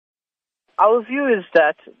Our view is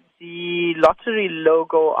that the lottery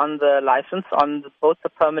logo on the license, on both the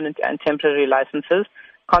permanent and temporary licenses,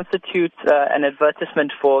 constitutes an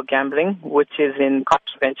advertisement for gambling, which is in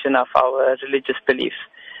contravention of our religious beliefs.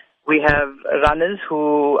 We have runners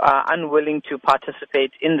who are unwilling to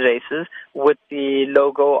participate in races with the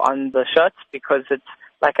logo on the shirts because it's,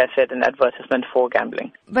 like I said, an advertisement for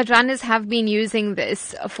gambling. But runners have been using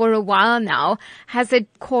this for a while now. Has it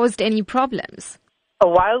caused any problems? A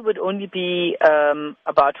while would only be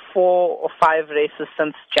about 4 or 5 races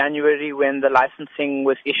since January, when the licensing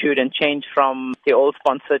was issued and changed from the old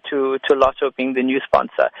sponsor to Lotto being the new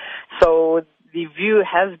sponsor. So the view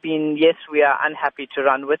has been, yes, we are unhappy to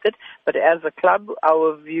run with it, but as a club,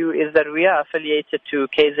 our view is that we are affiliated to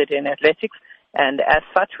KZN Athletics, and as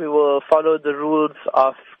such, we will follow the rules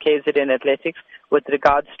of KZN Athletics with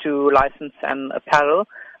regards to license and apparel.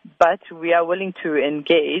 But we are willing to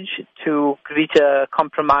engage to reach a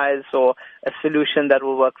compromise or a solution that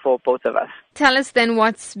will work for both of us. Tell us then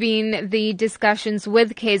what's been the discussions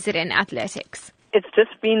with KZN Athletics. It's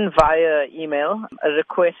just been via email, a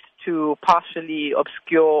request to partially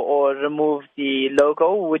obscure or remove the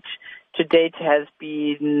logo, which to date has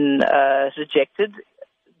been rejected.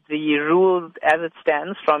 The rule as it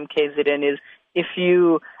stands from KZN is if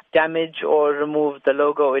you damage or remove the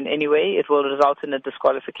logo in any way, it will result in a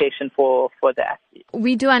disqualification for the athlete.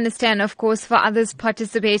 We do understand, of course, for others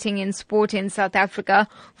participating in sport in South Africa,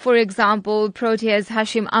 for example, Protea's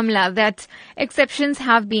Hashim Amla, that exceptions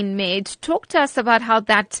have been made. Talk to us about how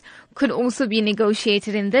that could also be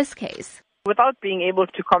negotiated in this case. Without being able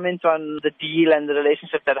to comment on the deal and the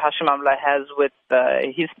relationship that Hashim Amla has with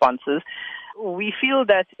his sponsors, we feel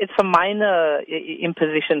that it's a minor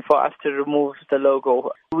imposition for us to remove the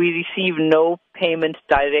logo. We receive no payment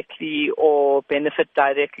directly or benefit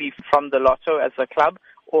directly from the Lotto as a club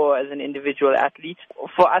or as an individual athlete.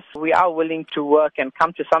 For us, we are willing to work and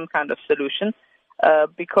come to some kind of solution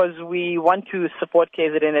because we want to support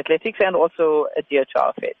KZN Athletics and also adhere to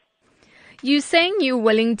our faith. You're saying you're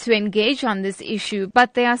willing to engage on this issue,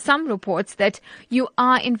 but there are some reports that you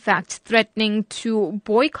are in fact threatening to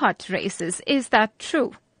boycott races. Is that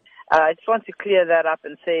true? I just want to clear that up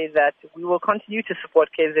and say that we will continue to support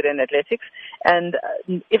KZN Athletics, and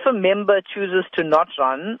if a member chooses to not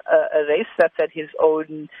run a race, that's at his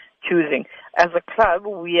own choosing. As a club,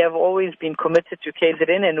 we have always been committed to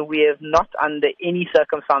KZN, and we have not under any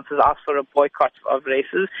circumstances asked for a boycott of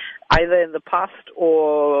races, either in the past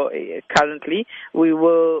or currently. We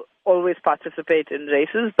will always participate in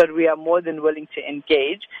races, but we are more than willing to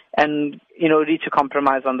engage and, reach a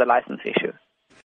compromise on the license issue.